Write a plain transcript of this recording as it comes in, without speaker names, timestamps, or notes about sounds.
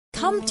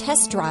Come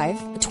test drive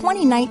the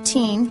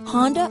 2019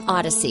 Honda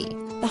Odyssey.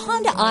 The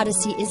Honda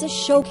Odyssey is a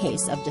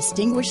showcase of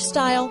distinguished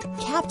style,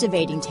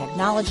 captivating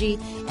technology,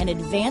 and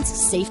advanced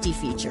safety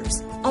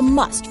features. A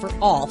must for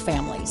all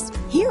families.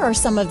 Here are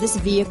some of this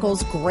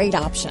vehicle's great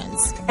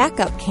options: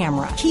 backup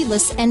camera,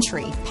 keyless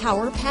entry,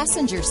 power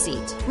passenger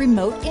seat,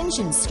 remote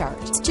engine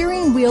start,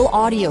 steering wheel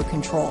audio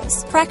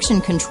controls,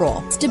 traction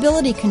control,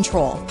 stability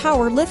control,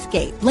 power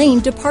liftgate, lane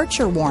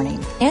departure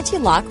warning,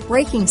 anti-lock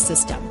braking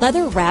system,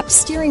 leather-wrapped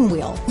steering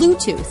wheel,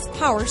 Bluetooth,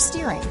 power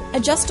steering,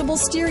 adjustable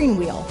steering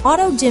wheel,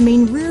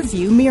 auto-dimming rear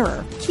view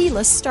mirror,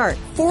 keyless start,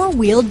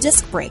 four-wheel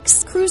disc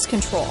brakes, cruise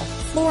control,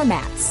 floor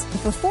mats.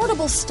 If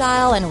affordable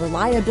style and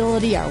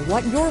reliability are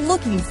what you're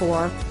looking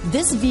for,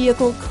 this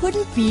vehicle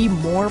couldn't be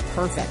more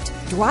perfect.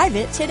 Drive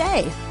it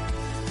today.